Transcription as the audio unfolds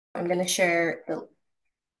I'm going to share the,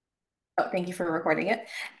 oh, thank you for recording it.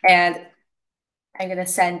 And I'm going to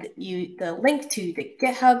send you the link to the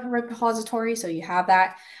GitHub repository so you have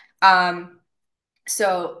that. Um,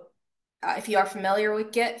 so if you are familiar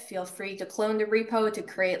with Git, feel free to clone the repo to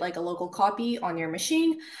create like a local copy on your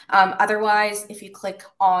machine. Otherwise, if you click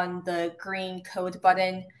on the green code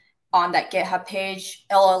button on that GitHub page,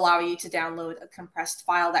 it'll allow you to download a compressed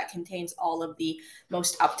file that contains all of the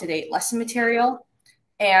most up-to-date lesson material.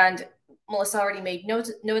 And Melissa already made note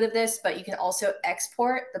of this, but you can also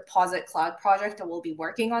export the Posit Cloud project that we'll be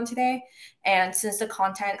working on today. And since the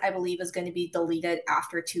content, I believe, is going to be deleted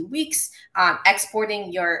after 2 weeks,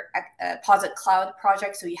 exporting your Posit Cloud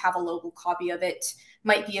project so you have a local copy of it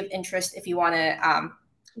might be of interest if you want to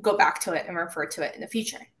go back to it and refer to it in the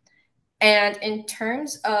future. And in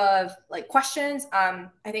terms of like questions, I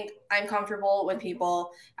think I'm comfortable with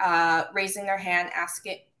people raising their hand,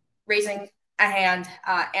 raising a hand,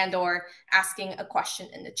 and or asking a question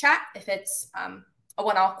in the chat. If it's a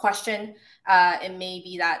one-off question, it may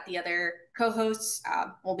be that the other co-hosts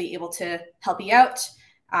will be able to help you out.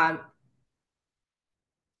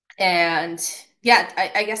 And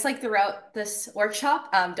yeah, I guess like throughout this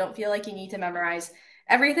workshop, don't feel like you need to memorize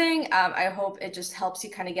everything. I hope it just helps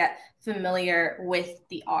you kind of get familiar with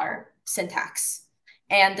the R syntax.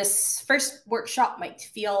 And this first workshop might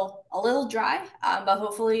feel a little dry, but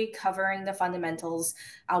hopefully covering the fundamentals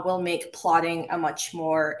will make plotting a much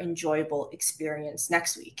more enjoyable experience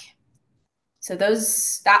next week. So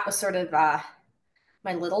that was sort of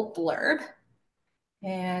my little blurb.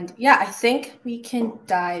 And yeah, I think we can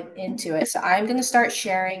dive into it. So I'm going to start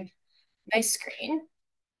sharing my screen.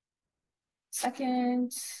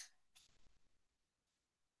 Second.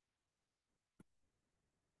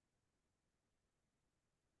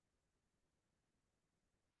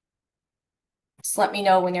 Just let me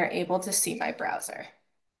know when you're able to see my browser.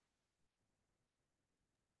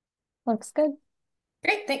 Looks good.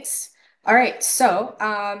 Great, thanks. All right, so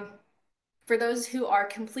for those who are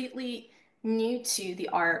completely new to the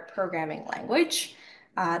R programming language,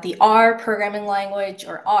 the R programming language,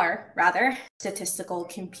 or R rather, statistical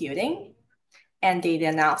computing and data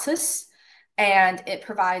analysis. And it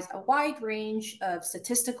provides a wide range of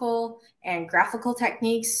statistical and graphical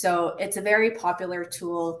techniques. So it's a very popular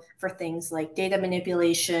tool for things like data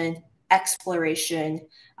manipulation, exploration,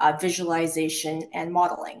 visualization, and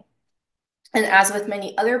modeling. And as with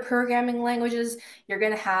many other programming languages, you're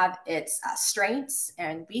going to have its strengths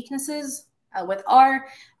and weaknesses. With R,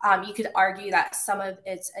 you could argue that some of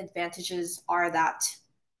its advantages are that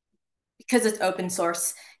because it's open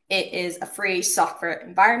source, it is a free software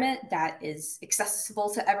environment that is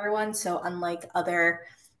accessible to everyone. So unlike other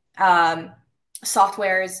um,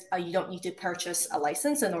 softwares, you don't need to purchase a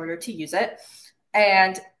license in order to use it.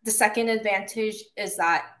 And the second advantage is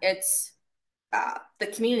that it's the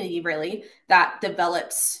community really that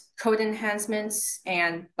develops code enhancements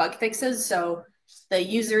and bug fixes. So the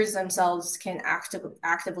users themselves can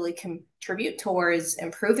actively contribute towards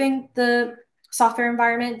improving the software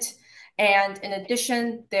environment. And in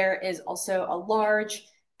addition, there is also a large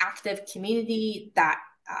active community that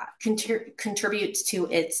contributes to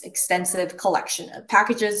its extensive collection of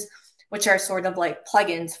packages, which are sort of like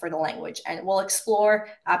plugins for the language. And we'll explore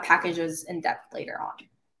packages in depth later on.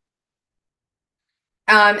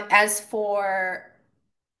 As for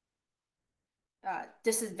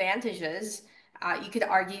disadvantages, you could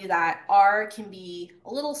argue that R can be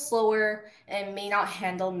a little slower and may not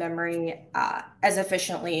handle memory as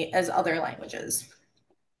efficiently as other languages.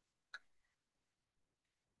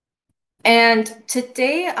 And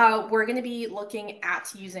today we're going to be looking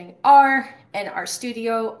at using R and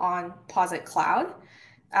RStudio on Posit Cloud,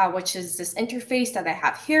 which is this interface that I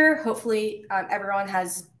have here. Hopefully everyone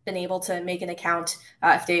has been able to make an account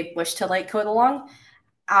if they wish to like code along.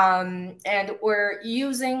 And we're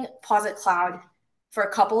using Posit Cloud for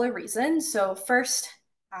a couple of reasons. So first,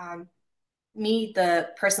 me, the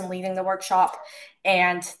person leading the workshop,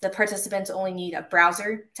 and the participants only need a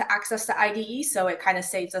browser to access the IDE. So it kind of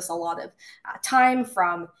saves us a lot of time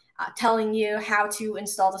from telling you how to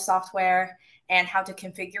install the software and how to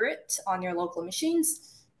configure it on your local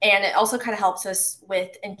machines. And it also kind of helps us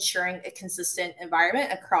with ensuring a consistent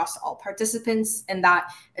environment across all participants, and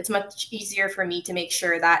that it's much easier for me to make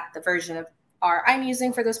sure that the version of R I'm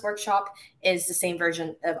using for this workshop is the same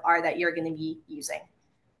version of R that you're going to be using.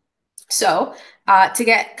 So to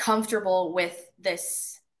get comfortable with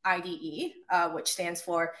this IDE, which stands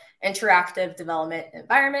for Interactive Development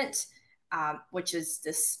Environment, which is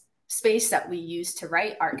this space that we use to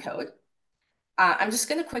write our code, I'm just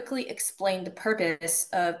going to quickly explain the purpose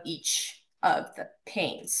of each of the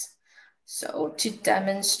panes. So to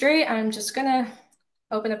demonstrate, I'm just gonna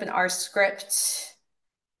open up an R script.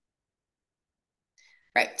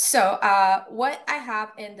 Right, so what I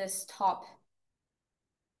have in this top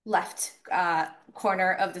left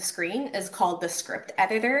corner of the screen is called the script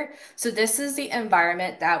editor. So this is the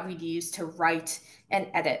environment that we use to write and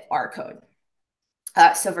edit R code.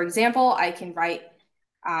 So for example, I can write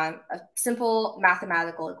a simple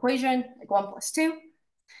mathematical equation, like 1 plus 2,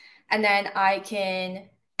 and then I can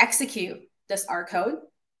execute this R code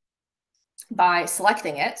by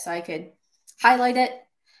selecting it. So I could highlight it,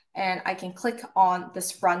 and I can click on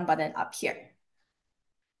this run button up here.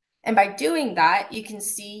 And by doing that, you can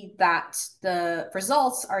see that the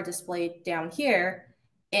results are displayed down here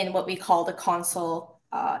in what we call the console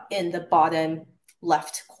in the bottom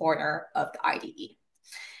left corner of the IDE.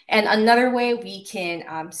 And another way we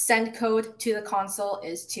can send code to the console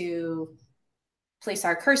is to place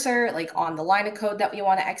our cursor like on the line of code that we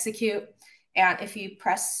want to execute. And if you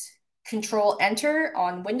press Control Enter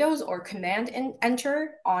on Windows or Command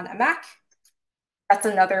Enter on a Mac, that's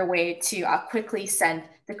another way to quickly send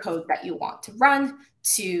the code that you want to run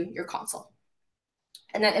to your console.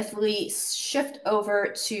 And then if we shift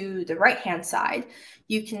over to the right-hand side,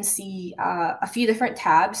 you can see a few different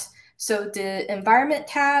tabs. So the environment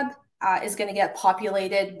tab is going to get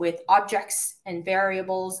populated with objects and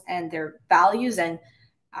variables and their values, and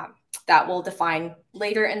that will define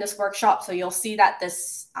later in this workshop. So you'll see that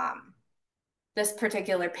this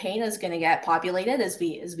particular pane is going to get populated as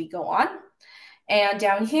we go on. And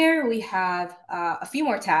down here, we have a few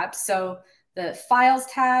more tabs. So the Files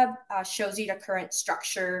tab shows you the current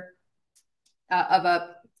structure of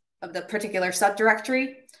the particular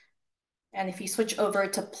subdirectory. And if you switch over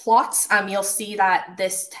to Plots, you'll see that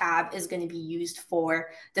this tab is going to be used for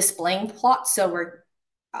displaying plots. So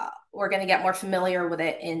we're going to get more familiar with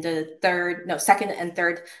it in the second and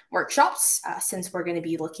third workshops, since we're going to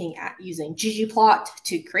be looking at using ggplot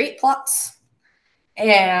to create plots.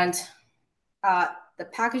 And the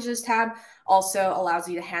Packages tab also allows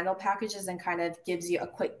you to handle packages and kind of gives you a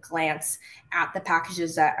quick glance at the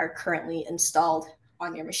packages that are currently installed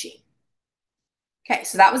on your machine. Okay,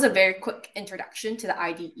 so that was a very quick introduction to the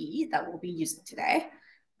IDE that we'll be using today.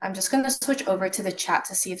 I'm just going to switch over to the chat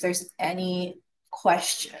to see if there's any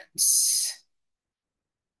questions.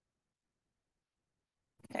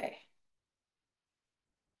 Okay.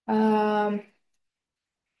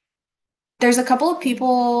 There's a couple of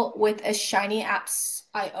people with a Shiny Apps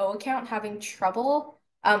IO account having trouble.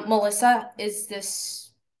 Melissa, is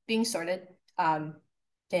this being sorted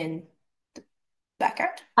in the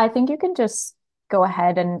background? I think you can just go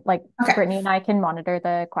ahead and Okay. Brittany and I can monitor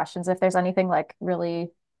the questions. If there's anything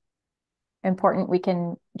really important, we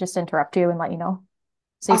can just interrupt you and let you know.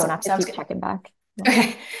 So you don't Awesome. have to Sounds keep good. checking back. Yeah.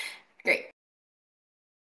 Okay, great.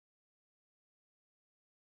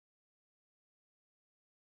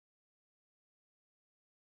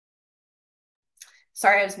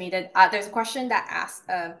 Sorry, I was muted. There's a question that asked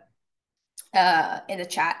in the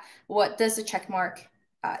chat, what does the check mark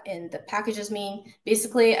in the packages mean?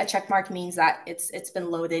 Basically, a check mark means that it's been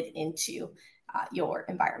loaded into your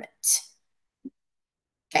environment.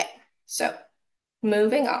 Okay, so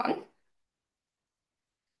moving on.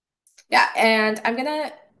 Yeah, and I'm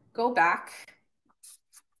gonna go back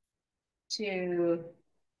to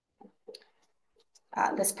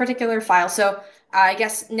this particular file. So I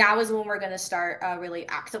guess now is when we're going to start really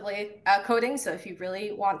actively coding. So if you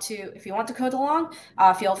want to code along,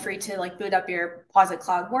 feel free to boot up your Posit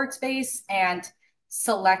Cloud workspace and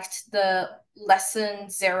select the lesson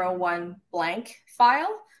 01 blank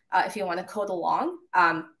file if you want to code along.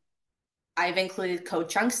 I've included code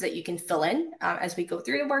chunks that you can fill in as we go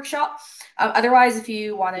through the workshop. Otherwise, if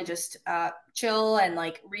you want to just chill and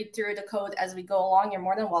read through the code as we go along, you're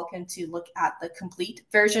more than welcome to look at the complete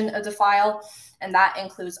version of the file. And that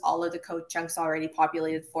includes all of the code chunks already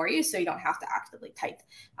populated for you, so you don't have to actively type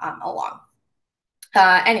along.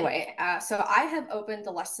 Anyway, so I have opened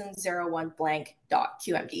the lesson 01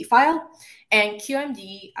 blank.qmd file, and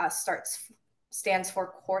QMD stands for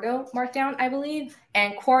Quarto Markdown, I believe,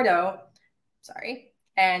 and Quarto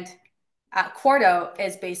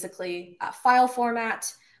is basically a file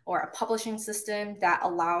format or a publishing system that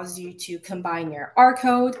allows you to combine your R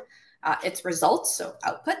code, its results, so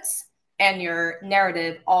outputs, and your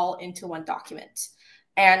narrative all into one document.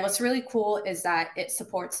 And what's really cool is that it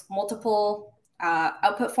supports multiple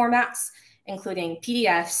output formats, including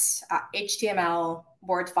PDFs, HTML,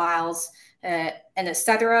 Word files, and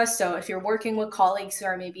etc. So if you're working with colleagues who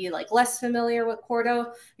are maybe less familiar with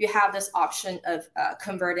Quarto, you have this option of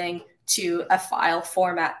converting to a file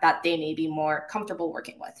format that they may be more comfortable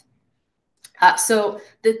working with. So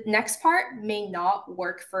the next part may not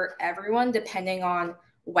work for everyone depending on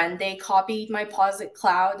when they copied my Posit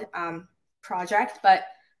Cloud project, but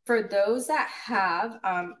for those that have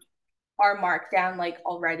our Markdown like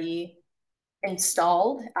already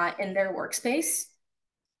installed in their workspace,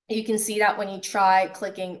 you can see that when you try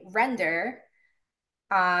clicking render,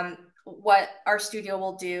 what RStudio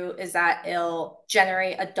will do is that it'll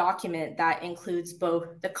generate a document that includes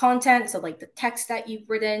both the content, so like the text that you've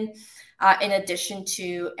written, in addition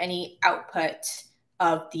to any output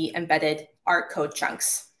of the embedded art code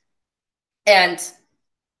chunks. And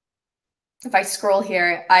if I scroll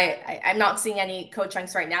here, I'm not seeing any code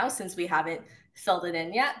chunks right now since we haven't filled it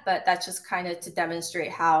in yet, but that's just kind of to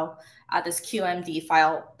demonstrate how this QMD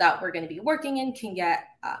file that we're going to be working in can get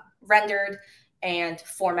rendered and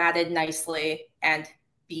formatted nicely and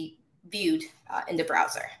be viewed in the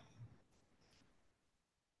browser.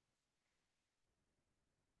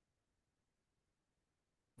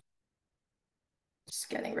 Just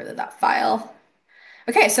getting rid of that file.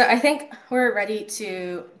 Okay, so I think we're ready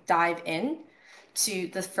to dive in to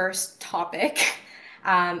the first topic,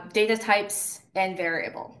 data types and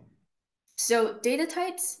variable. So data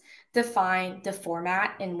types define the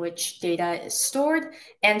format in which data is stored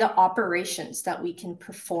and the operations that we can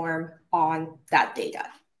perform on that data.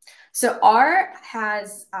 So R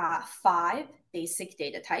has 5 basic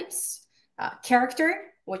data types.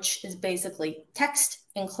 Character, which is basically text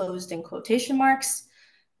enclosed in quotation marks,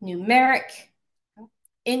 numeric,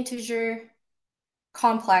 integer,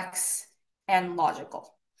 complex, and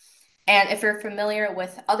logical. And if you're familiar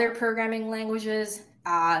with other programming languages,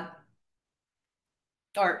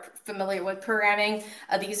 or familiar with programming,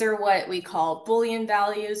 these are what we call Boolean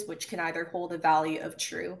values, which can either hold a value of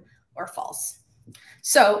true or false.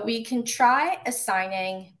 So we can try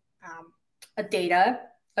assigning a data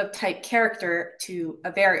of type character to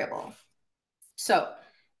a variable. So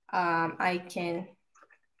I can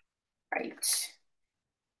write.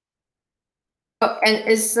 Oh, and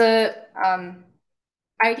is the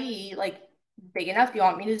IDE like big enough? You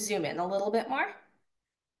want me to zoom in a little bit more?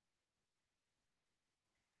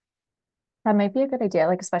 That might be a good idea,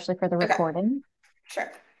 like especially for the Okay, recording.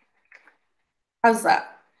 sure. How's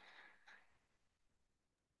that?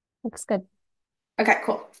 Looks good. Okay,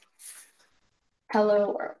 cool.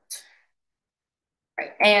 Hello world.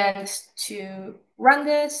 Right. And to run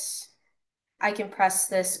this, I can press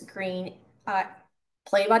this green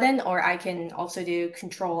play button, or I can also do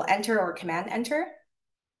Control Enter or Command Enter.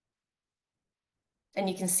 And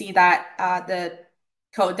you can see that the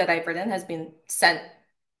code that I've written has been sent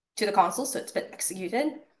to the console, so it's been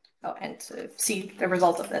executed. Oh, and to see the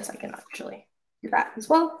result of this, I can actually do that as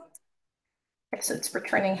well. Okay, so it's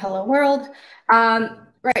returning hello world.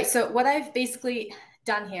 Right, so what I've basically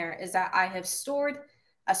done here is that I have stored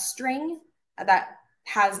a string that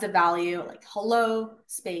has the value like hello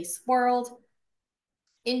space world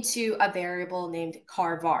into a variable named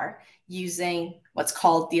carvar using what's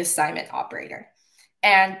called the assignment operator.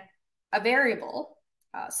 And a variable,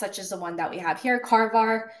 such as the one that we have here,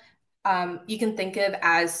 carvar, you can think of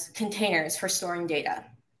as containers for storing data.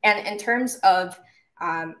 And in terms of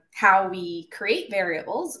how we create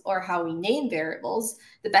variables or how we name variables,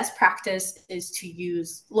 the best practice is to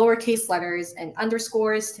use lowercase letters and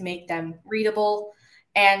underscores to make them readable.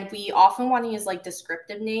 And we often want to use like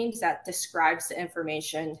descriptive names that describes the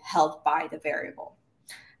information held by the variable.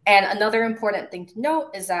 And another important thing to note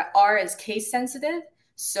is that R is case sensitive.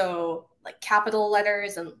 So like capital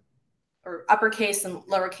letters and or uppercase and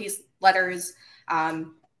lowercase letters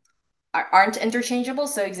aren't interchangeable.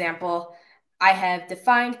 So example, I have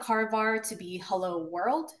defined carvar to be hello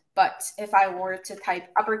world, but if I were to type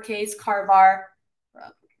uppercase carvar,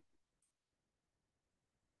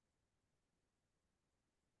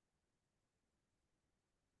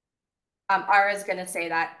 R is going to say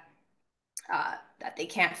that that they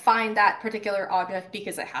can't find that particular object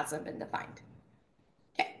because it hasn't been defined.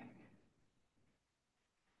 Okay.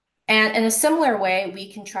 And in a similar way,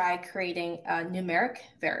 we can try creating a numeric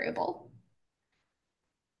variable.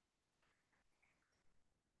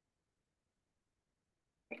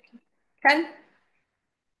 Okay.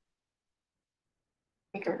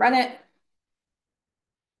 We can run it.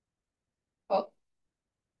 Oh,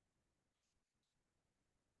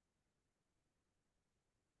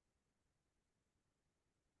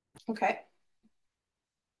 okay.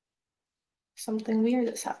 Something weird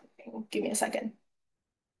is happening. Give me a second.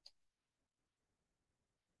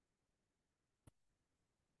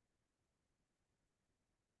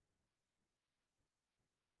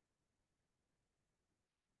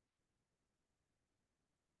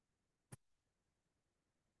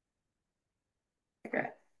 Okay.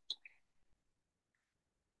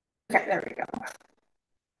 Okay, there we go.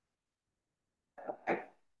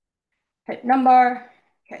 Hit number.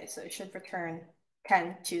 Okay, so it should return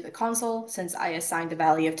 10 to the console since I assigned the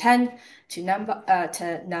value of 10 to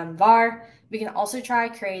numVar. We can also try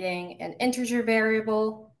creating an integer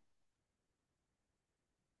variable.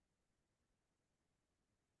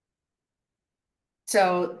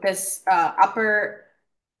 So this upper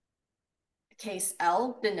case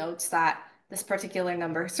L denotes that this particular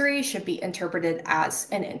number 3 should be interpreted as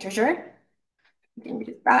an integer. We can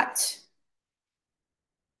do that.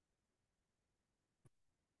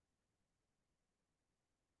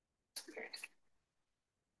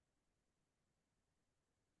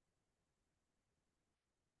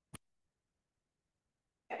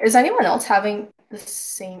 Is anyone else having the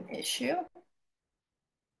same issue?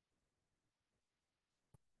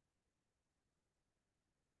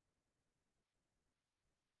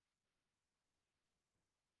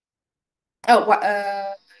 Oh, what?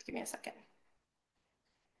 Give me a second.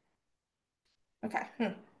 Okay.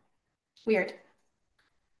 Weird.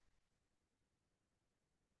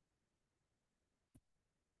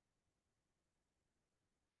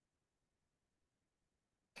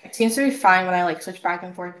 It seems to be fine when I like switch back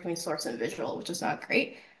and forth between source and visual, which is not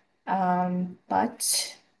great.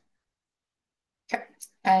 But okay,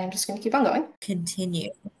 I'm just gonna keep on going. Continue.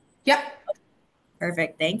 Yep.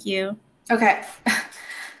 Perfect. Thank you. Okay.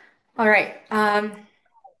 All right. All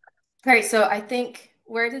right. So I think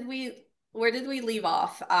where did we leave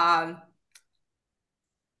off? I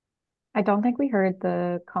don't think we heard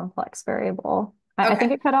the complex variable. I think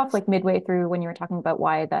Okay. it cut off like midway through when you were talking about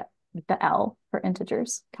why that the L for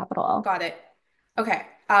integers, capital L. Got it. Okay.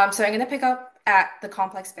 So I'm gonna pick up at the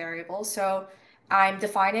complex variable. So I'm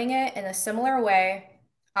defining it in a similar way.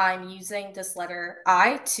 I'm using this letter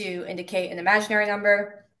I to indicate an imaginary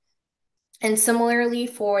number. And similarly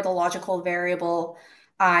for the logical variable,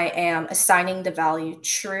 I am assigning the value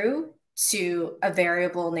true to a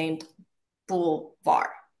variable named bool var.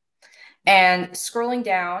 And scrolling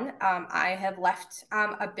down, I have left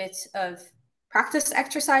a bit of practice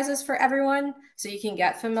exercises for everyone so you can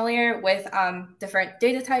get familiar with different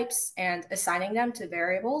data types and assigning them to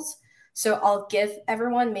variables. So I'll give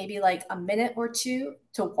everyone maybe like a minute or two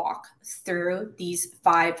to walk through these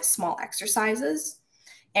 5 small exercises.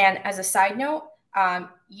 And as a side note,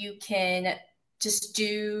 you can just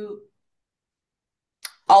do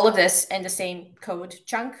all of this in the same code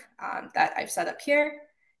chunk that I've set up here.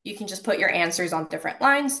 You can just put your answers on different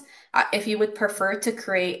lines. If you would prefer to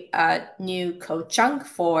create a new code chunk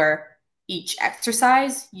for each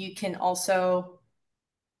exercise, you can also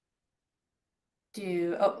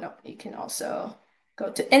you can also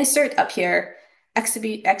go to insert up here,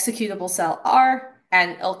 executable cell R,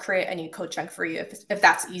 and it'll create a new code chunk for you if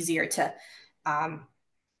that's easier to um,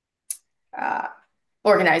 uh,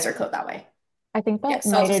 organize your code that way. I think Yeah, that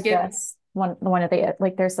so I'll might just give, address one of the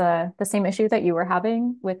like there's the same issue that you were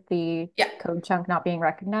having with the yeah, code chunk not being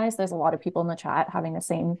recognized. There's a lot of people in the chat having the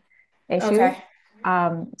same issue. okay.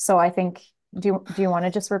 So I think do you want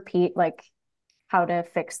to just repeat like how to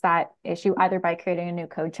fix that issue either by creating a new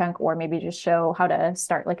code chunk or maybe just show how to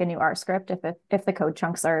start like a new R script if the code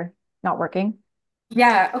chunks are not working?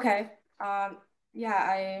 Yeah, okay.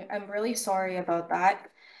 Yeah, I'm really sorry about that.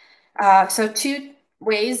 So 2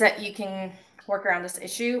 ways that you can work around this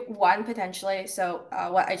issue. One, potentially, so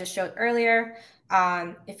what I just showed earlier,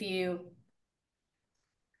 if you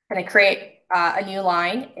kind of create a new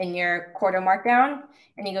line in your quarter markdown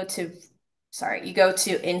and you go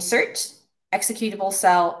to insert executable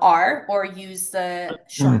cell R or use the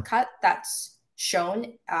shortcut that's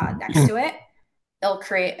shown next to it. It'll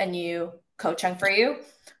create a new code chunk for you.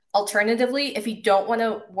 Alternatively, if you don't want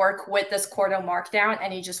to work with this quarter markdown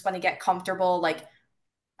and you just want to get comfortable like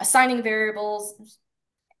assigning variables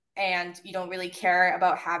and you don't really care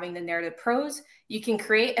about having the narrative prose, you can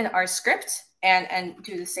create an R script and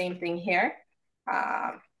do the same thing here.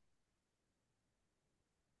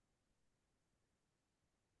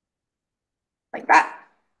 Like that.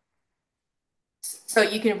 So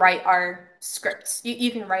you can write our scripts.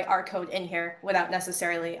 You can write our code in here without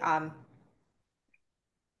necessarily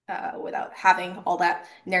without having all that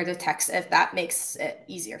narrative text if that makes it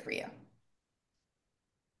easier for you.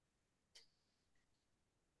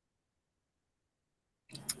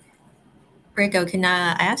 Reiko, can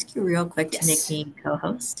I ask you real quick to make Yes. me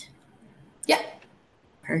co-host? Yeah.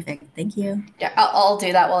 Perfect. Thank you. Yeah, I'll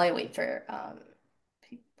do that while I wait for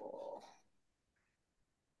people.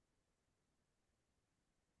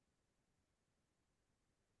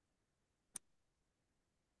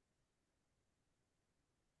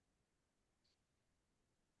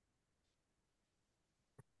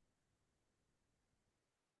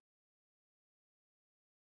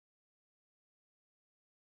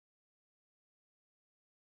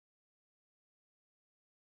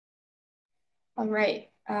 All right.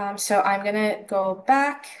 So I'm gonna go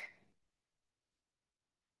back.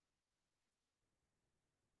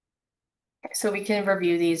 So we can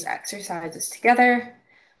review these exercises together.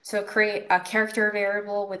 So create a character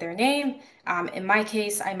variable with their name. In my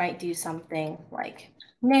case, I might do something like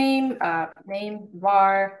name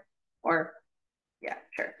var, or yeah,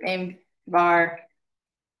 sure, name var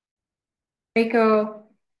Reiko.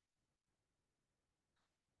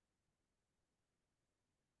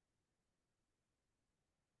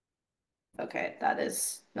 Okay, that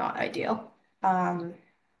is not ideal. I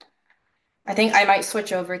think I might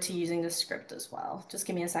switch over to using the script as well. Just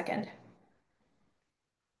give me a second.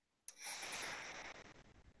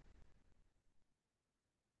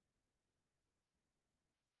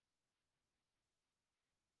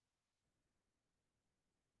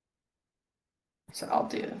 So I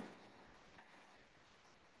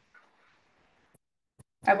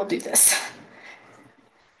will do this.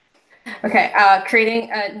 Okay,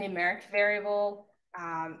 creating a numeric variable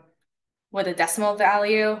with a decimal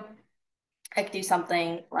value. I could do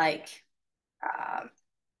something like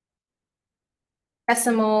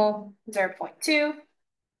decimal 0.2.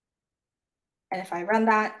 And if I run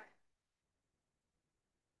that,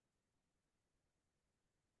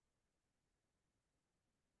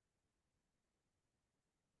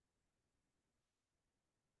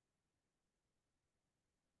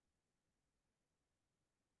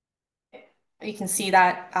 you can see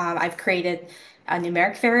that I've created a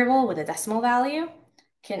numeric variable with a decimal value.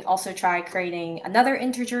 Can also try creating another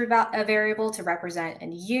integer variable to represent a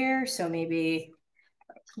year. So maybe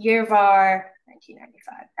year var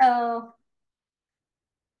 1995L,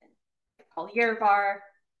 call year var.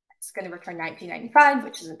 It's going to return 1995,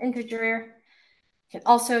 which is an integer. You can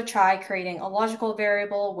also try creating a logical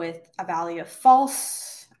variable with a value of false.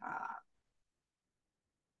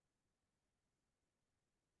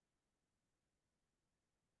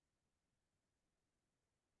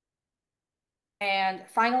 And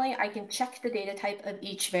finally, I can check the data type of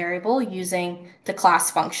each variable using the class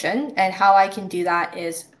function. And how I can do that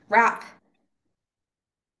is wrap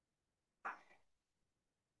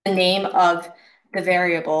the name of the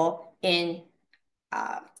variable in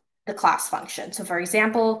the class function. So for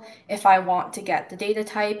example, if I want to get the data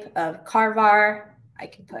type of carvar, I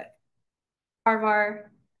can put carvar.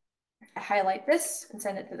 I highlight this and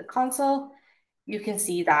send it to the console. You can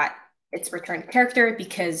see that it's returned character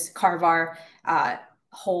because carvar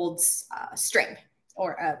holds a string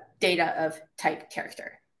or a data of type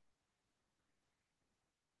character.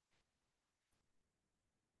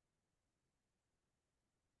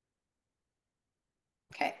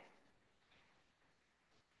 Okay.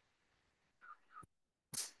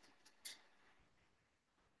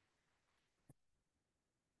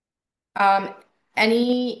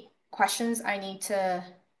 Any questions I need to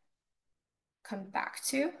come back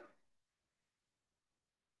to?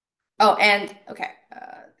 Oh, and okay,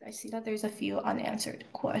 I see that there's a few unanswered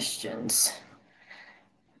questions.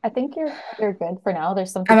 I think you're good for now.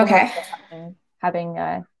 There's some I'm people who are okay. still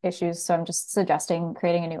having issues, so I'm just suggesting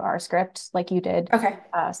creating a new R script like you did. Okay,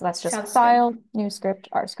 So that's just sounds good. file, new script,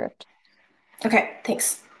 R script. Okay,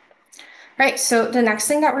 thanks. Right, so the next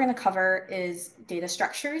thing that we're going to cover is data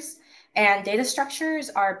structures. And data structures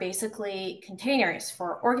are basically containers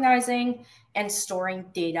for organizing and storing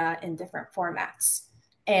data in different formats.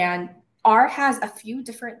 And R has a few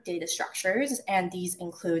different data structures, and these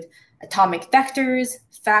include atomic vectors,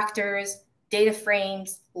 factors, data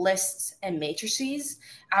frames, lists, and matrices.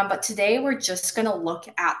 But today we're just going to look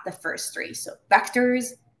at the first three. So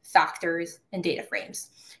vectors, factors, and data frames.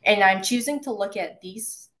 And I'm choosing to look at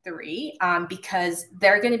these three because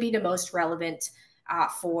they're going to be the most relevant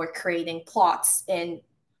for creating plots in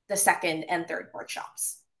the second and third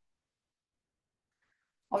workshops.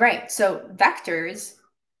 All right, so vectors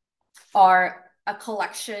are a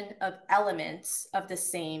collection of elements of the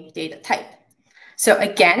same data type. So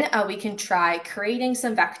again, we can try creating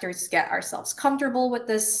some vectors to get ourselves comfortable with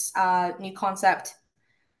this new concept.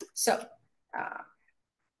 So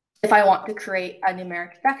if I want to create a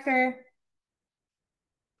numeric vector,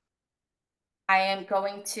 I am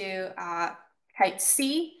going to type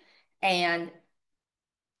C and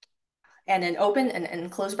then open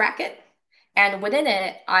and close bracket. And within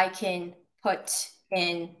it, I can put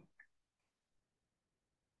in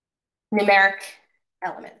numeric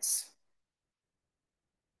elements.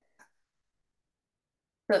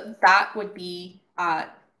 So that would be a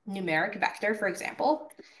numeric vector, for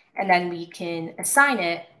example. And then we can assign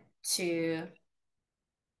it to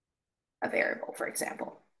a variable, for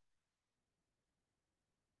example.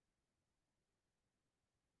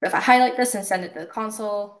 So if I highlight this and send it to the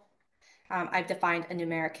console, I've defined a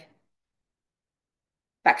numeric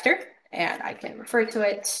vector, and I can refer to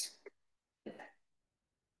it.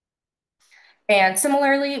 And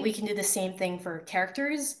similarly, we can do the same thing for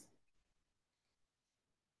characters.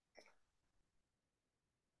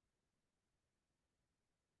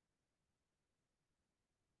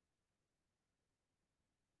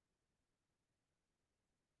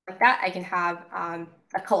 Like that, I can have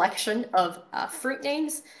a collection of fruit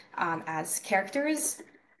names as characters.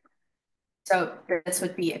 So this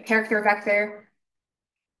would be a character vector.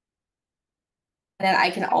 And then I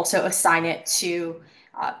can also assign it to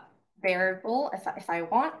variable if I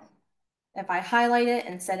want. If I highlight it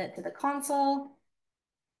and send it to the console,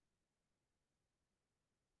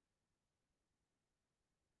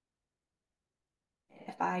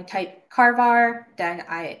 if I type carvar, then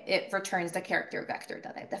it returns the character vector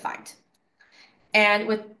that I've defined. And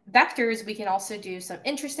with vectors, we can also do some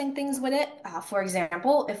interesting things with it. For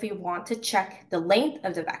example, if we want to check the length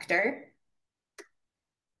of the vector,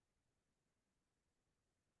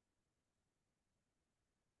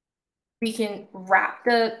 we can wrap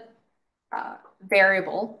the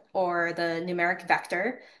variable or the numeric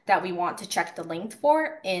vector that we want to check the length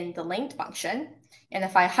for in the length function. And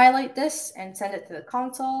if I highlight this and send it to the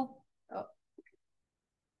console, oh,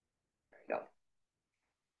 there we go.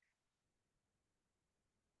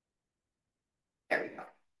 There we go.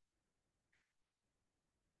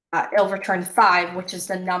 It'll return 5, which is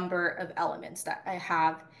the number of elements that I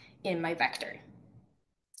have in my vector.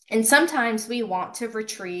 And sometimes we want to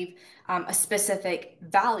retrieve a specific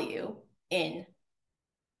value in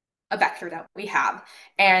a vector that we have,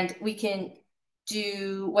 and we can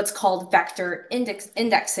do what's called vector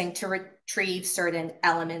indexing to retrieve certain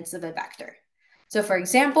elements of a vector. So for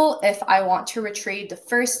example, if I want to retrieve the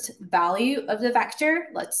first value of the vector,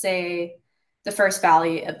 let's say the first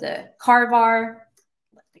value of the carvar,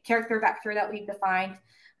 the character vector that we've defined,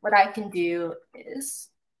 what I can do is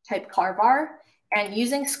type carvar, and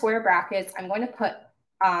using square brackets, I'm going to put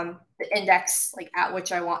the index like at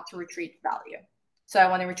which I want to retrieve the value. So I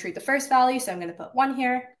want to retrieve the first value, so I'm going to put 1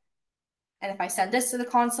 here. And if I send this to the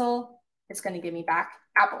console, it's going to give me back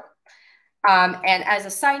apple. And as a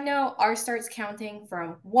side note, R starts counting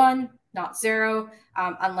from 1, not 0,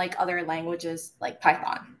 unlike other languages like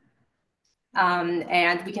Python.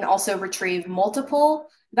 And we can also retrieve multiple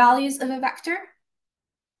values of a vector.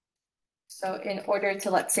 So in order to,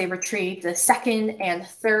 let's say, retrieve the second and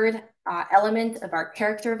third element of our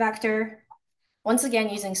character vector, once again,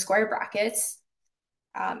 using square brackets,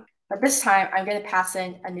 but this time I'm going to pass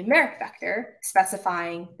in a numeric vector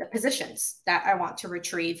specifying the positions that I want to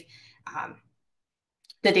retrieve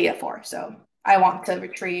the data for. So I want to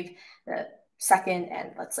retrieve the second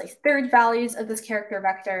and, let's say, third values of this character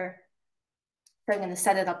vector. So I'm going to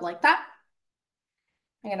set it up like that.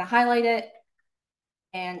 I'm going to highlight it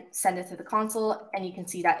and send it to the console, and you can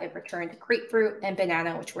see that it returned grapefruit and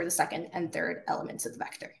banana, which were the second and third elements of the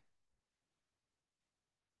vector.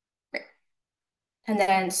 Great. And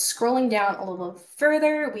then scrolling down a little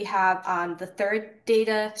further, we have the third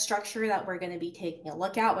data structure that we're going to be taking a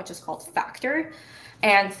look at, which is called factor.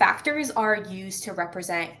 And factors are used to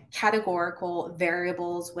represent categorical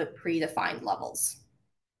variables with predefined levels.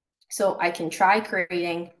 So I can try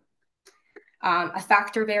creating a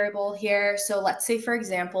factor variable here. So let's say, for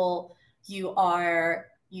example, you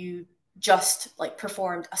just like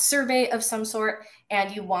performed a survey of some sort,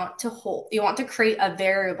 and you want to create a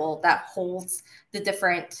variable that holds the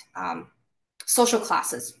different social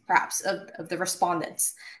classes, perhaps, of the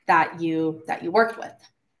respondents that you worked with.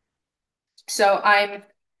 So I'm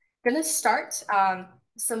going to start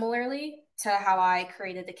similarly to how I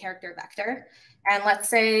created the character vector. And let's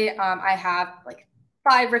say I have like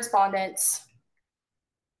 5 respondents.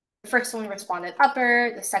 The first one responded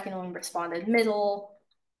upper, the second one responded middle,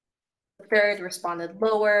 the third responded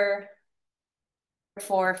lower, the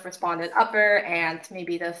fourth responded upper, and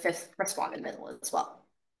maybe the fifth responded middle as well.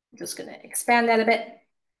 I'm just going to expand that a bit.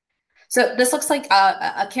 So this looks like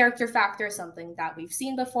a character factor, something that we've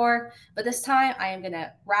seen before, but this time I am going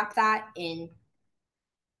to wrap that in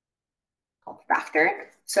called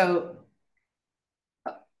factor. So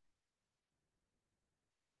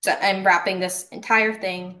I'm wrapping this entire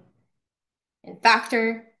thing in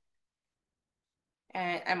factor.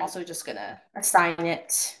 And I'm also just going to assign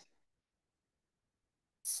it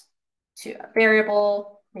to a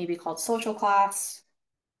variable, maybe called social class.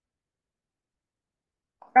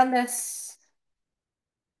 I'll run this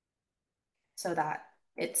so that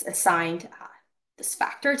it's assigned this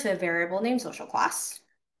factor to a variable named social class.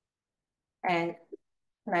 And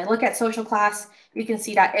when I look at social class, you can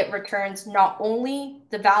see that it returns not only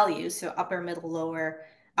the values, so upper, middle, lower,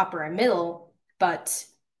 upper, and middle, but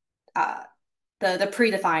the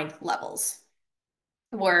predefined levels.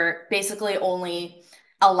 We're basically only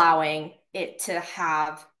allowing it to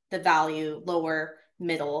have the value lower,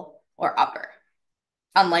 middle, or upper,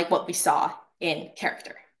 unlike what we saw in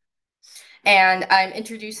character. And I'm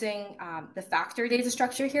introducing the factor data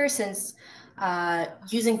structure here since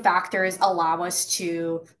using factors allow us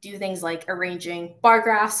to do things like arranging bar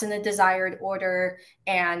graphs in the desired order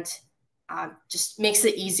and just makes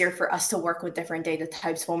it easier for us to work with different data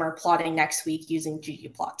types when we're plotting next week using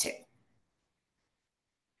ggplot2.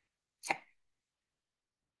 Okay.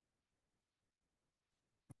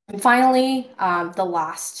 And finally, the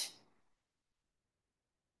last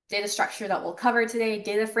data structure that we'll cover today,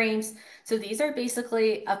 data frames. So these are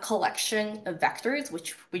basically a collection of vectors,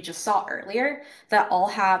 which we just saw earlier, that all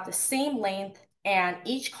have the same length and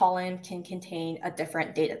each column can contain a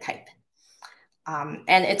different data type.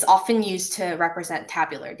 And it's often used to represent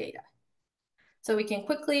tabular data. So we can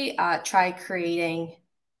quickly try creating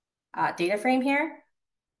a data frame here.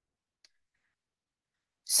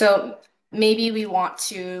 So maybe we want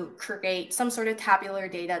to create some sort of tabular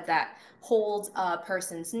data that holds a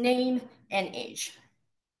person's name and age.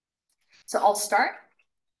 So I'll start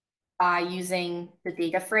by using the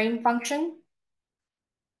data frame function.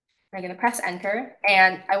 I'm going to press enter,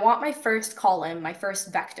 and I want my first column, my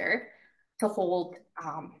first vector, to hold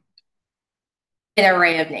an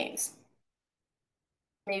array of names.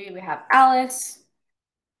 Maybe we have Alice,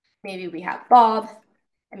 maybe we have Bob,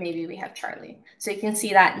 and maybe we have Charlie. So you can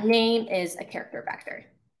see that name is a character vector.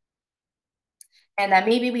 And then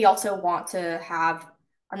maybe we also want to have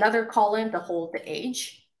another column to hold the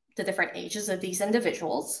age, the different ages of these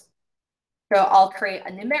individuals. So I'll create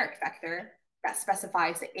a numeric vector that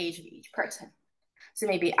specifies the age of each person. So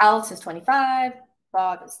maybe Alice is 25,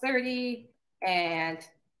 Bob is 30, and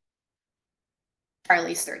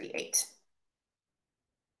Charlie's 38.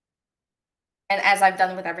 And as I've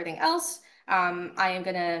done with everything else, I am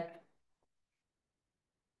going to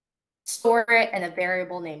store it in a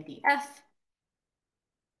variable named df.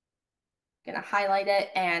 I'm going to highlight it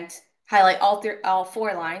and highlight all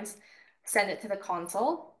 4 lines, send it to the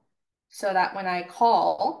console so that when I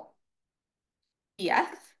call df,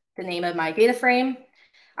 the name of my data frame,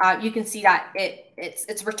 you can see that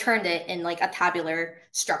it's returned it in like a tabular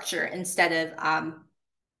structure instead of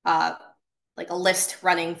like a list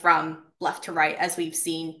running from left to right as we've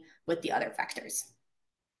seen with the other vectors.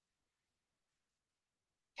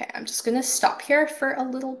 Okay, I'm just going to stop here for a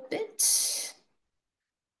little bit.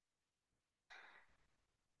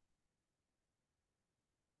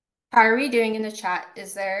 How are we doing in the chat?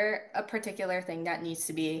 Is there a particular thing that needs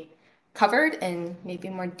to be covered in maybe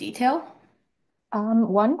more detail?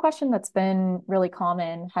 One question that's been really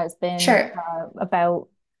common has been Sure. about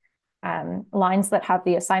lines that have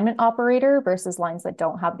the assignment operator versus lines that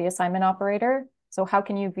don't have the assignment operator. So how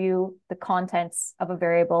can you view the contents of a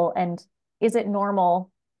variable, and is it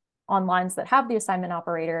normal on lines that have the assignment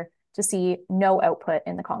operator to see no output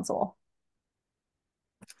in the console?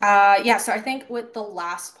 Yeah, so I think with the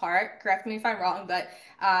last part, correct me if I'm wrong, but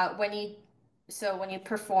when you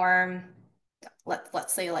perform,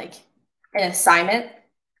 let's say like an assignment.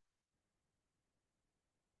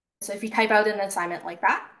 So if you type out an assignment like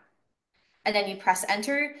that, and then you press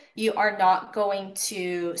enter, you are not going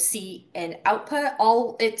to see an output.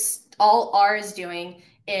 All R is doing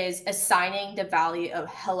is assigning the value of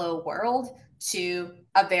hello world to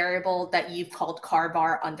a variable that you've called car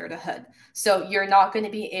bar under the hood. So you're not going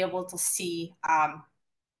to be able to see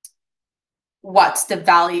what's the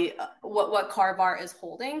value, what car bar is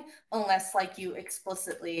holding, unless like you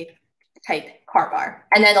explicitly type car bar,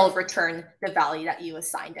 and then it'll return the value that you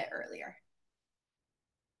assigned it earlier.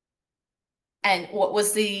 And what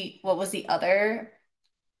was the other?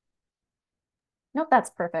 Nope,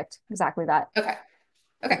 that's perfect. Exactly that. Okay.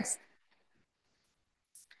 Okay. Thanks.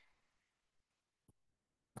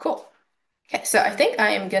 Cool. Okay, so I think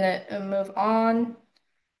I am gonna move on.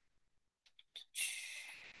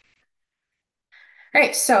 All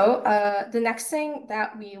right, so the next thing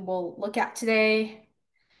that we will look at today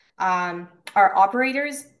are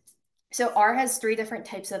operators. So R has 3 different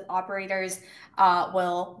types of operators.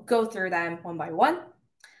 We'll go through them one by one.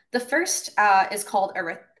 The first is called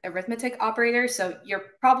arithmetic operators. So you're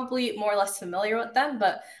probably more or less familiar with them,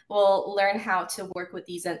 but we'll learn how to work with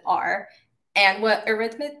these in R. And what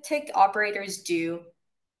arithmetic operators do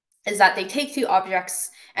is that they take 2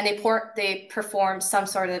 objects and they perform some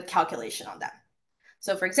sort of calculation on them.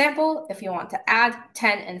 So for example, if you want to add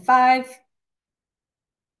 10 and 5,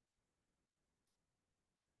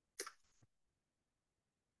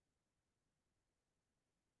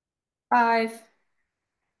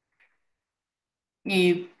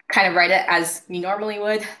 you kind of write it as you normally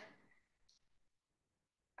would.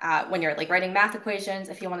 When you're like writing math equations,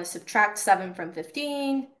 if you want to subtract 7 from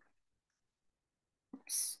 15,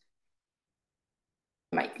 oops,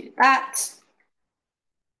 you might do that.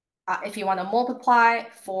 If you want to multiply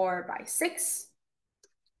 4 by 6,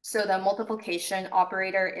 so the multiplication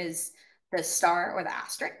operator is the star or the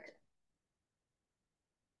asterisk.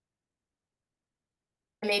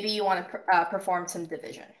 Maybe you want to perform some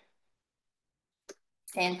division.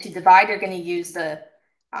 And to divide, you're going to use the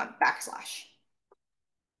backslash.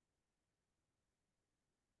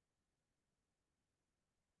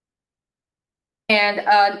 And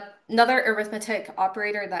another arithmetic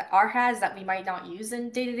operator that R has that we might not use in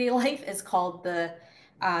day-to-day life is called the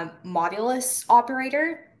modulus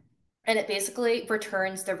operator. And it basically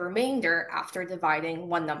returns the remainder after dividing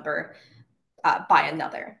one number by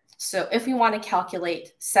another. So if we want to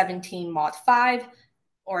calculate 17 mod 5,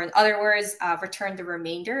 or in other words, return the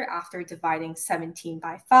remainder after dividing 17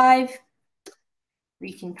 by 5,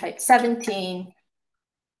 we can type 17,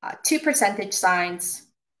 2 percentage signs,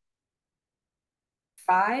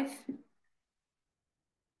 5,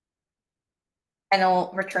 and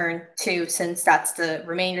it'll return 2 since that's the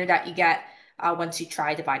remainder that you get once you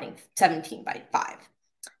try dividing 17 by 5.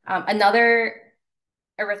 Another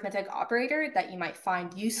arithmetic operator that you might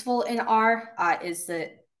find useful in R is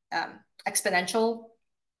the exponential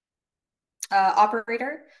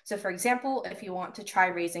operator. So for example, if you want to try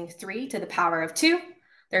raising 3 to the power of 2,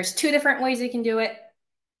 there's 2 different ways you can do it.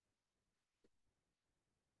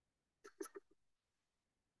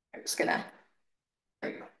 I'm just gonna,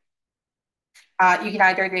 there you go. You can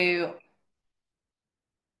either do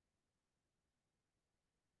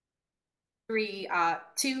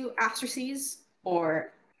 2 asterisks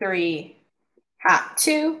or 3 hat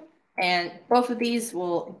 2, and both of these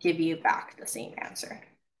will give you back the same answer.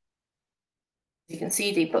 You can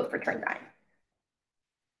see they both return 9.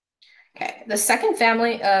 Okay, the second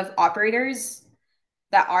family of operators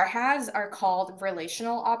that R has are called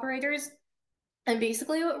relational operators. And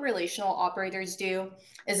basically what relational operators do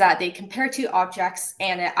is that they compare 2 objects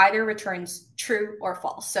and it either returns true or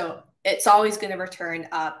false. So it's always going to return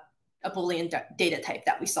a Boolean data type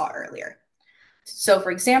that we saw earlier. So for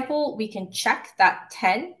example, we can check that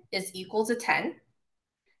 10 is equal to 10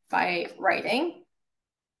 by writing.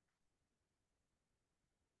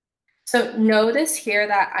 So notice here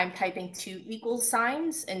that I'm typing 2 equal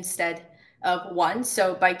signs instead of 1.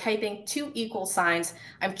 So by typing 2 equal signs,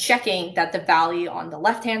 I'm checking that the value on the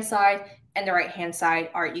left-hand side and the right-hand side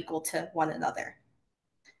are equal to one another.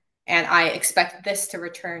 And I expect this to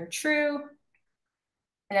return true.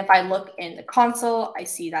 And if I look in the console, I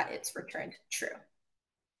see that it's returned true.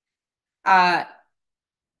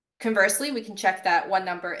 Conversely, we can check that one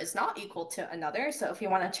number is not equal to another. So if you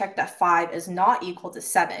want to check that 5 is not equal to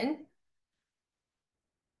 7,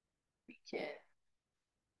 we can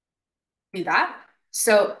do that.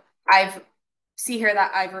 So I've see here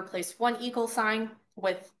that I've replaced one equal sign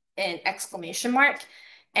with an exclamation mark,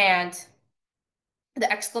 and the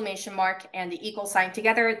exclamation mark and the equal sign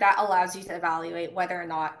together, that allows you to evaluate whether or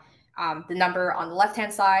not the number on the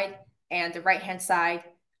left-hand side and the right-hand side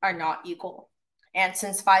are not equal. And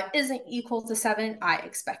since 5 isn't equal to 7, I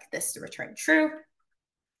expect this to return true.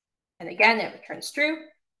 And again, it returns true.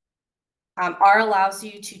 R allows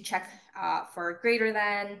you to check for greater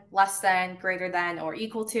than, less than, greater than, or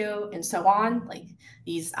equal to, and so on, like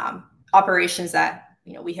these operations that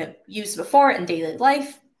we have used before in daily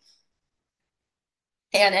life.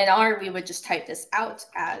 And in R, we would just type this out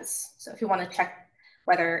as, so if you want to check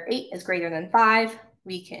whether 8 is greater than 5,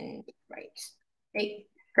 we can write 8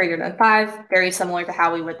 greater than 5, very similar to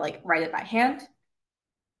how we would write it by hand.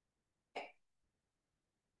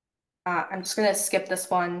 I'm just going to skip this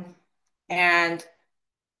one and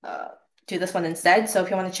do this one instead. So if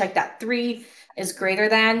you want to check that 3 is greater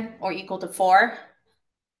than or equal to 4,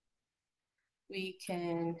 we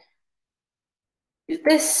can do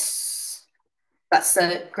this. That's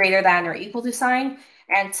the greater than or equal to sign.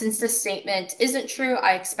 And since this statement isn't true,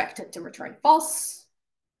 I expect it to return false.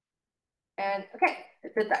 And okay,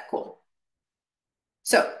 it did that, cool.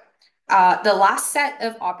 So the last set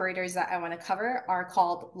of operators that I want to cover are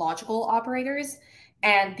called logical operators.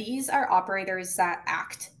 And these are operators that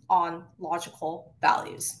act on logical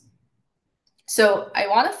values. So I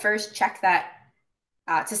want to first check that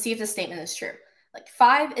to see if the statement is true. Like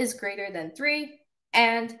 5 is greater than 3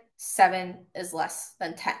 and 7 is less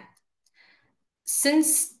than 10.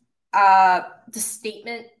 Since the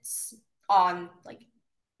statements on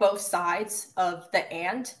both sides of the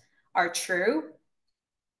and are true,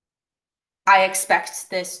 I expect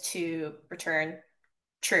this to return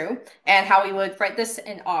true. And how we would write this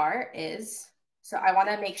in R is, so I want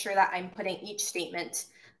to make sure that I'm putting each statement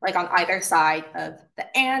like on either side of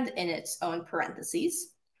the and in its own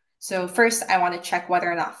parentheses. So first I want to check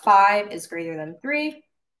whether or not 5 is greater than 3.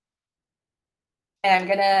 And I'm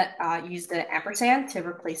going to use the ampersand to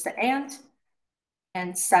replace the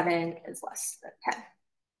and 7 is less than 10.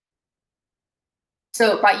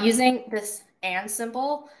 So by using this and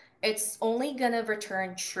symbol, it's only going to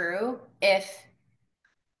return true if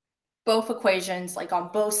both equations, like on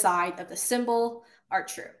both sides of the symbol, are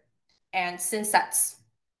true. And since that's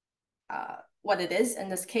what it is in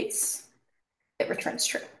this case, it returns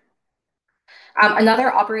true.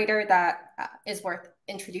 Another operator that is worth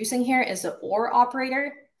introducing here is the OR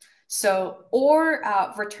operator. So OR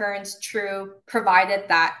returns true provided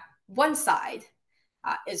that one side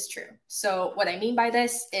is true. So what I mean by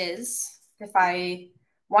this is if I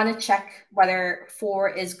want to check whether 4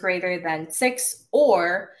 is greater than 6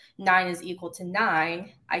 or 9 is equal to 9,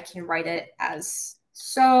 I can write it as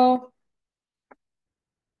so.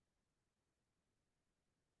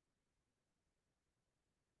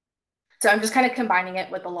 So I'm just kind of combining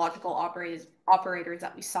it with the logical operators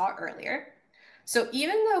that we saw earlier. So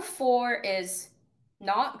even though 4 is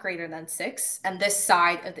not greater than 6, and this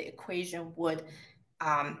side of the equation would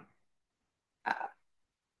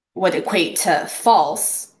equate to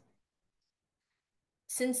false,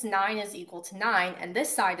 since 9 is equal to 9, and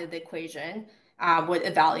this side of the equation would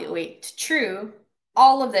evaluate to true,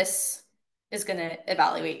 all of this is going to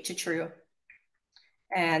evaluate to true.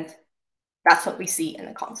 And that's what we see in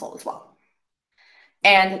the console as well.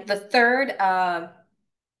 And the third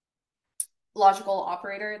logical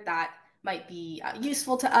operator that might be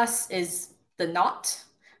useful to us is the not.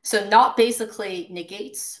 So not basically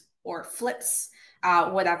negates or flips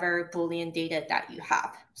whatever Boolean data that you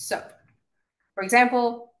have. So for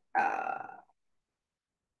example,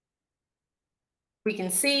 we can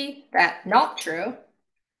see that not true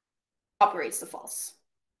operates to false.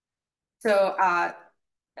 So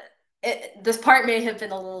this part may have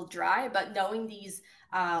been a little dry, but knowing these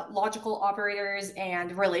logical operators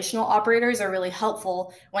and relational operators are really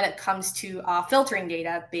helpful when it comes to filtering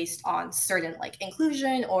data based on certain like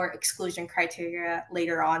inclusion or exclusion criteria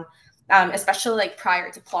later on, especially like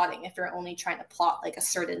prior to plotting if you're only trying to plot like a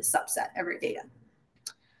certain subset of your data.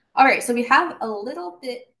 All right, so we have a little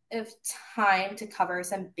bit of time to cover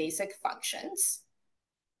some basic functions.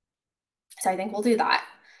 So I think we'll do that.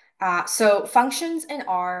 So functions in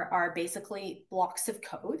R are basically blocks of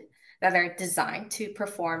code that are designed to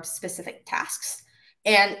perform specific tasks.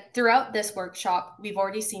 And throughout this workshop, we've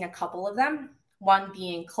already seen a couple of them, one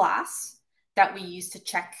being class that we use to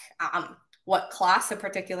check what class a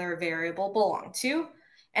particular variable belongs to,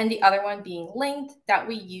 and the other one being length that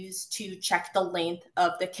we use to check the length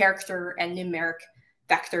of the character and numeric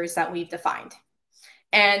vectors that we've defined.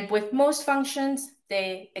 And with most functions,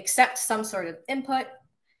 they accept some sort of input,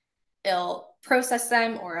 it'll process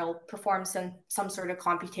them, or it'll perform some sort of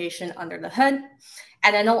computation under the hood,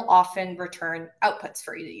 and then it'll often return outputs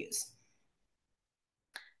for you to use.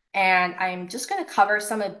 And I'm just going to cover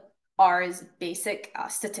some of R's basic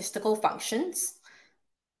statistical functions.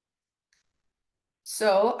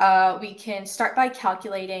 So we can start by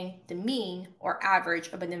calculating the mean or average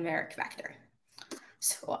of a numeric vector.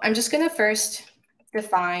 So I'm just going to first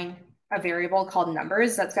define a variable called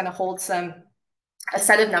numbers that's going to hold a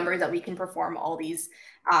set of numbers that we can perform all these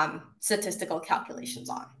statistical calculations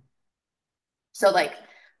on. So like,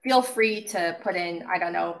 feel free to put in, I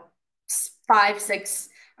don't know, 5, 6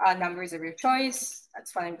 numbers of your choice.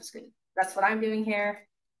 That's what I'm doing here.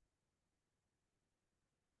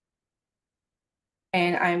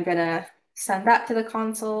 And I'm gonna send that to the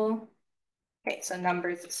console. Okay, so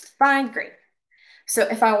numbers is fine, great. So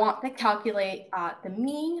if I want to calculate the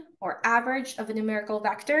mean or average of a numerical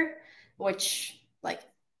vector, which like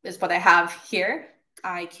is what I have here,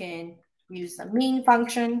 I can use the mean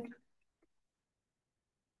function.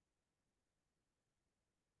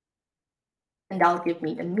 And that'll give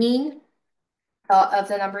me the mean of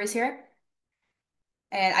the numbers here.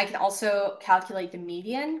 And I can also calculate the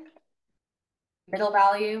median, middle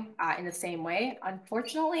value in the same way.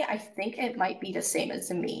 Unfortunately, I think it might be the same as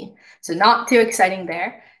the mean. So not too exciting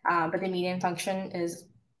there, but the median function is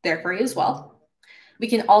there for you as well. We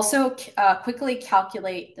can also quickly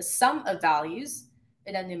calculate the sum of values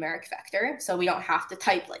in a numeric vector. So we don't have to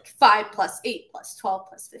type like 5 plus 8 plus 12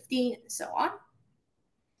 plus 15 and so on.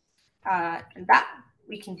 And that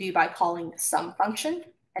we can do by calling the sum function.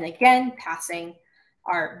 And again, passing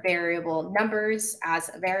our variable numbers as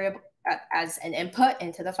an input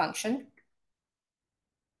into the function.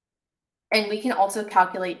 And we can also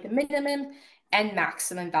calculate the minimum and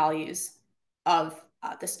maximum values of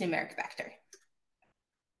this numeric vector.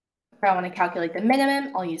 If I want to calculate the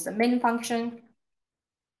minimum, I'll use the min function.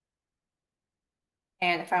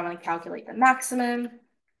 And if I want to calculate the maximum,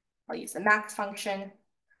 I'll use the max function.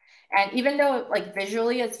 And even though like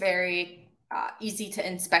visually it's very easy to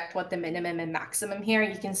inspect what the minimum and maximum here,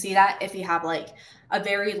 you can see that if you have like a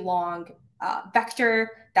very long vector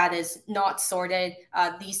that is not sorted,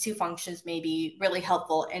 these two functions may be really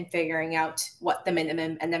helpful in figuring out what the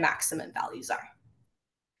minimum and the maximum values are.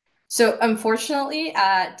 So unfortunately,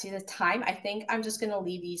 due to time, I think I'm just going to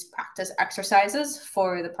leave these practice exercises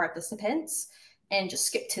for the participants and just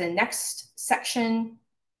skip to the next section,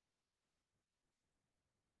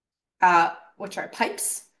 which are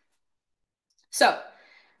pipes. So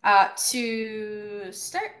to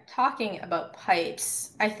start talking about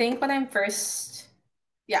pipes, I think what I'm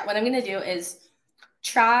going to do is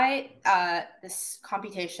try this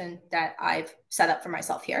computation that I've set up for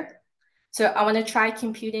myself here. So I want to try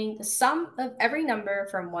computing the sum of every number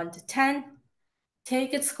from 1 to 10,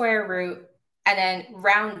 take its square root, and then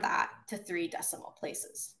round that to 3 decimal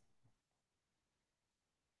places.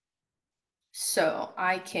 So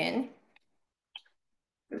I'll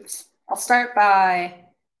start by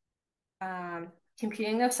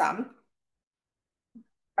computing the sum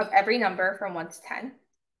of every number from 1 to 10.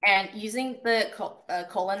 And using the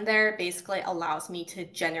colon there basically allows me to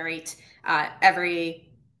generate every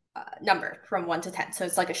number from 1 to 10. So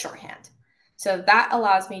it's like a shorthand. So that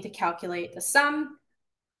allows me to calculate the sum.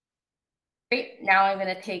 Great. Now I'm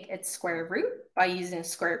going to take its square root by using a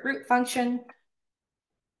square root function.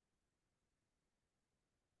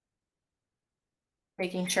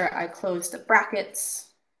 Making sure I close the brackets.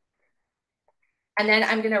 And then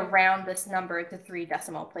I'm going to round this number to 3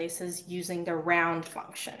 decimal places using the round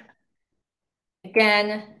function.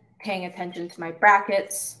 Again, paying attention to my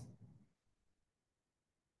brackets.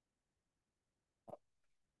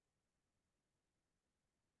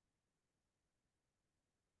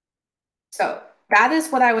 So that is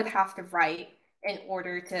what I would have to write in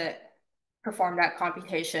order to perform that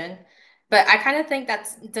computation. But I kind of think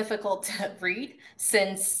that's difficult to read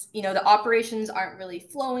since, the operations aren't really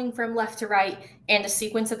flowing from left to right and the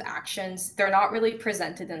sequence of actions, they're not really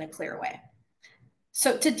presented in a clear way.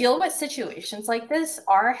 So to deal with situations like this,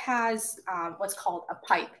 R has what's called a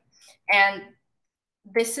pipe. And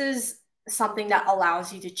this is something that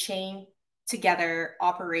allows you to chain together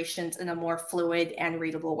operations in a more fluid and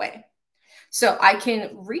readable way. So I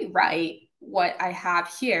can rewrite what I have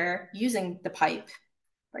here using the pipe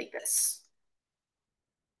like this.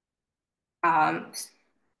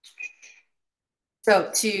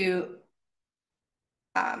 So to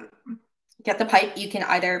get the pipe, you can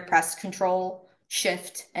either press Control,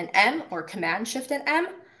 Shift, and M, or Command, Shift, and M,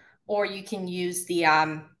 or you can use the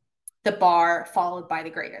bar followed by the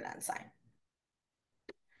greater than sign.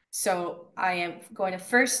 So I am going to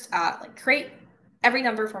first create every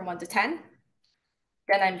number from 1 to 10.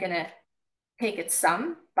 Then I'm going to take its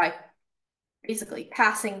sum by basically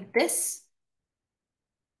passing this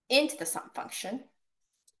into the sum function.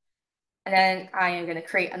 And then I am going to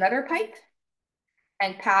create another pipe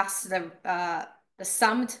and pass the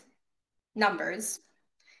summed numbers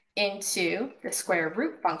into the square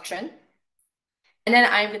root function. And then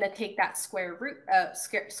I'm going to take that square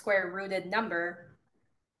rooted number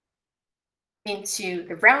into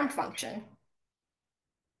the round function,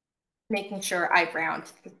 making sure I round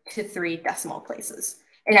to 3 decimal places.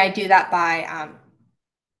 And I do that by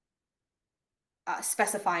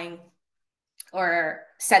specifying or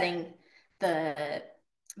setting the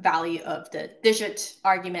value of the digit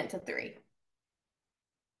argument to 3.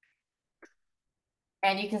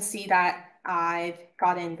 And you can see that I've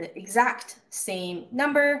gotten the exact same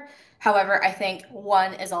number. However, I think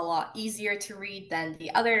one is a lot easier to read than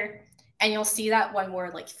the other. And you'll see that when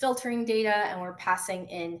we're filtering data and we're passing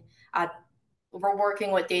in, we're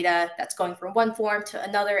working with data that's going from one form to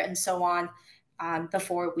another and so on.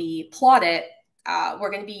 Before we plot it, we're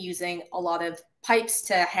going to be using a lot of pipes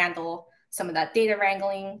to handle some of that data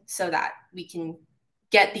wrangling so that we can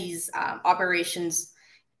get these operations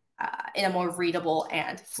in a more readable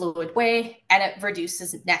and fluid way, and it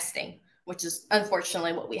reduces nesting, which is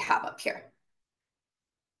unfortunately what we have up here.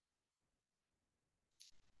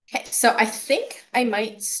 Okay, so I think I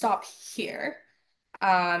might stop here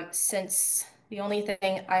since the only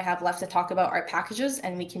thing I have left to talk about are packages,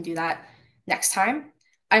 and we can do that next time.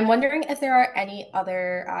 I'm wondering if there are any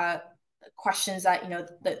other questions that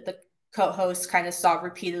the co-host kind of saw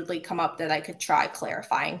repeatedly come up that I could try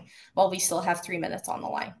clarifying while we still have 3 minutes on the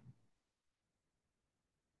line.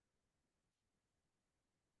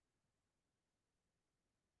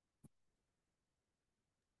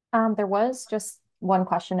 There was just one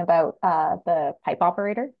question about the pipe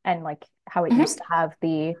operator and like how it used to have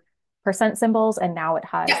the percent symbols and now it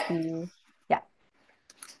has Yeah. the yeah.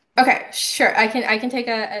 Okay, sure. I can take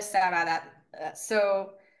a stab at that.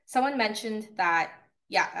 So someone mentioned that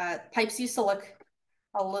yeah, pipes used to look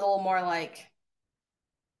a little more like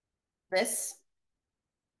this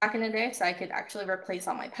back in the day. So I could actually replace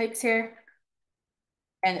all my pipes here,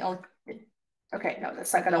 and it'll. Okay, no,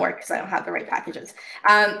 that's not going to work because I don't have the right packages.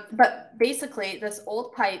 But basically, this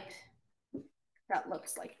old pipe that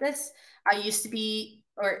looks like this used to be,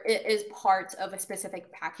 or it is part of a specific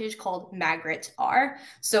package called Magret R.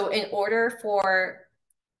 So in order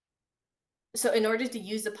to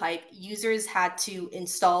use the pipe, users had to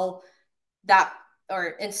that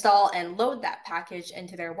install and load that package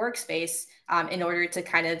into their workspace in order to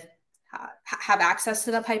kind of have access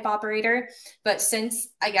to the pipe operator. But since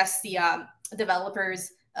I guess the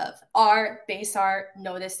developers of base R,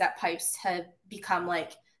 noticed that pipes have become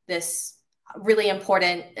like this really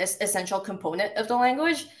important essential component of the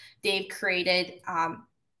language, they've created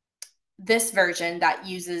this version that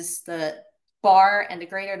uses the bar and the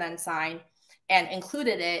greater than sign and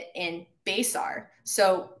included it in base R.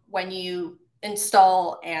 So when you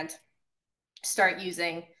install and start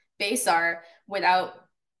using base R without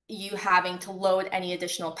you having to load any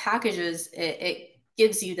additional packages, it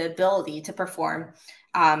gives you the ability to perform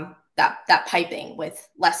that piping with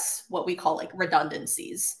less what we call like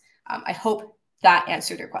redundancies. I hope that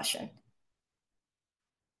answered your question.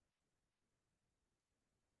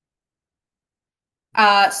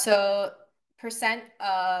 So percent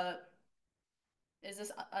is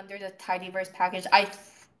this under the tidyverse package? I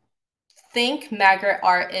think Magret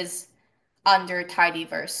Art is under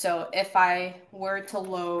tidyverse. So if I were to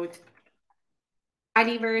load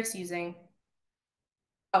tidyverse using,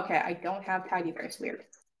 okay, I don't have tidyverse, weird.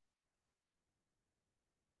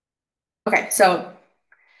 Okay, so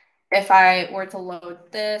if I were to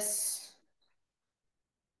load this,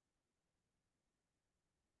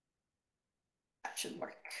 that should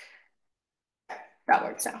work. That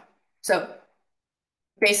works now. So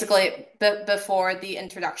basically, before the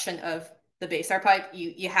introduction of the base R pipe,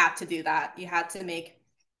 you had to do that. You had to make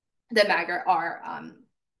the Magger R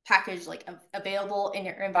package like available in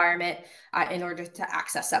your environment in order to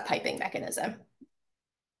access that piping mechanism.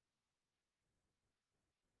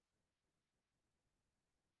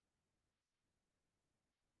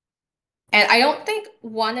 And I don't think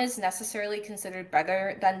one is necessarily considered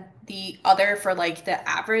better than the other for like the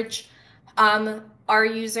average R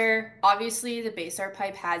user. Obviously, the base R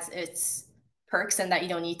pipe has its perks and that you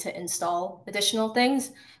don't need to install additional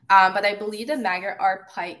things. But I believe the Magger R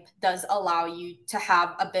pipe does allow you to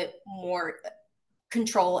have a bit more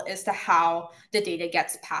control as to how the data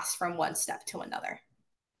gets passed from one step to another.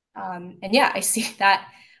 And yeah, I see that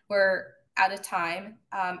we're out of time.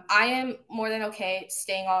 I am more than okay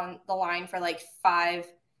staying on the line for like 5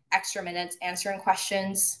 extra minutes answering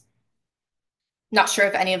questions. Not sure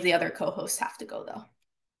if any of the other co-hosts have to go though.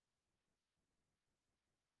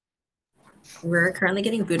 We're currently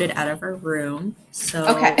getting booted out of our room. So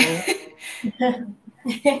Okay.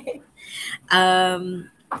 um,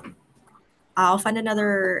 I'll find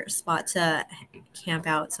another spot to camp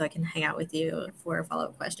out so I can hang out with you for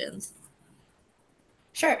follow-up questions.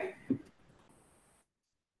 Sure.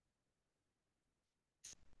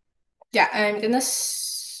 Yeah, I'm gonna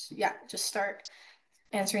just start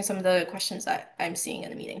answering some of the questions that I'm seeing in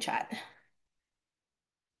the meeting chat.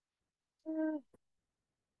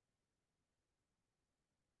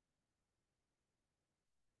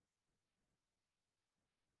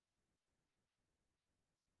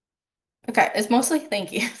 Okay, it's mostly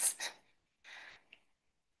thank yous.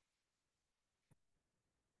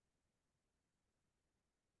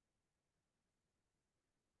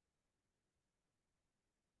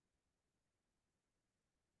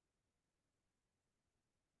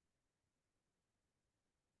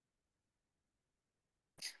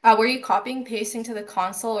 Were you copying, pasting to the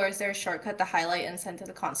console, or is there a shortcut to highlight and send to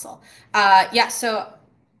the console? Yeah, so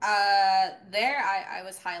there I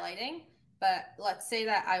was highlighting, but let's say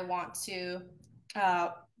that I want to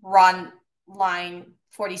run line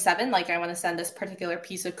 47, like I want to send this particular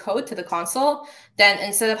piece of code to the console. Then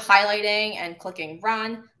instead of highlighting and clicking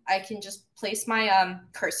run, I can just place my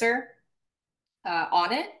cursor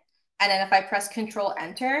on it. And then if I press Control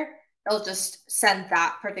Enter, it'll just send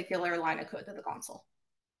that particular line of code to the console.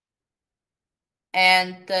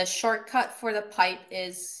 And the shortcut for the pipe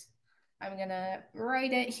is, I'm gonna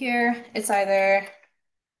write it here. It's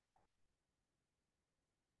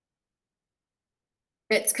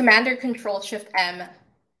Command or Control Shift M,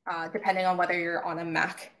 depending on whether you're on a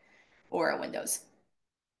Mac or a Windows.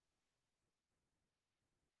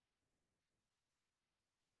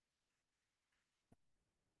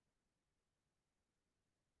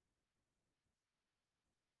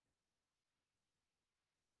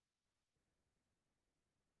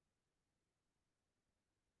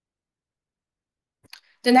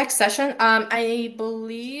 The next session, I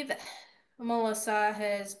believe Melissa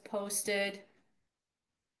has posted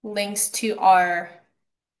links to our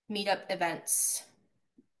meetup events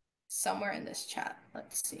somewhere in this chat.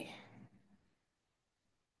 Let's see.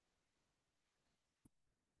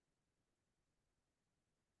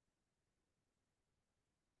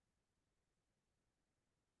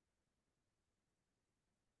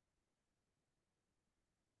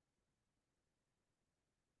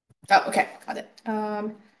 Oh, okay, got it.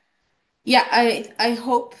 Yeah, I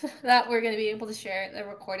hope that we're going to be able to share the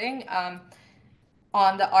recording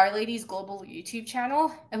on the R-Ladies Global YouTube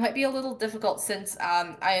channel. It might be a little difficult since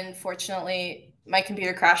I unfortunately my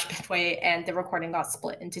computer crashed midway and the recording got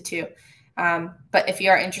split into two. But if you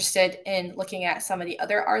are interested in looking at some of the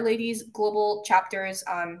other R-Ladies Global chapters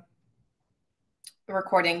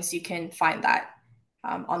recordings, you can find that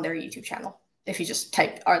on their YouTube channel if you just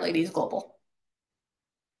type R-Ladies Global.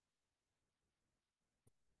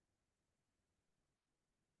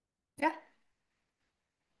 Yeah.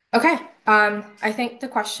 Okay. I think the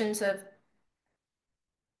questions have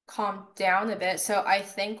calmed down a bit, so I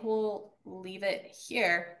think we'll leave it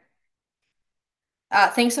here.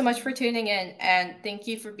 Thanks so much for tuning in, and thank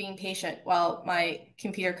you for being patient while my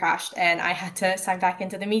computer crashed and I had to sign back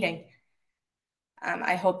into the meeting.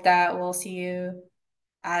 I hope that we'll see you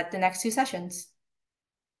at the next two sessions.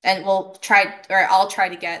 And I'll try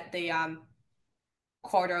to get the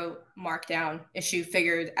Quarto Markdown issue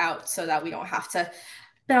figured out so that we don't have to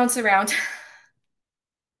bounce around.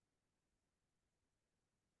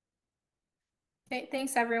 Okay,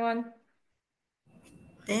 thanks everyone.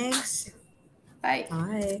 Thanks. Bye.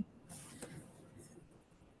 Bye.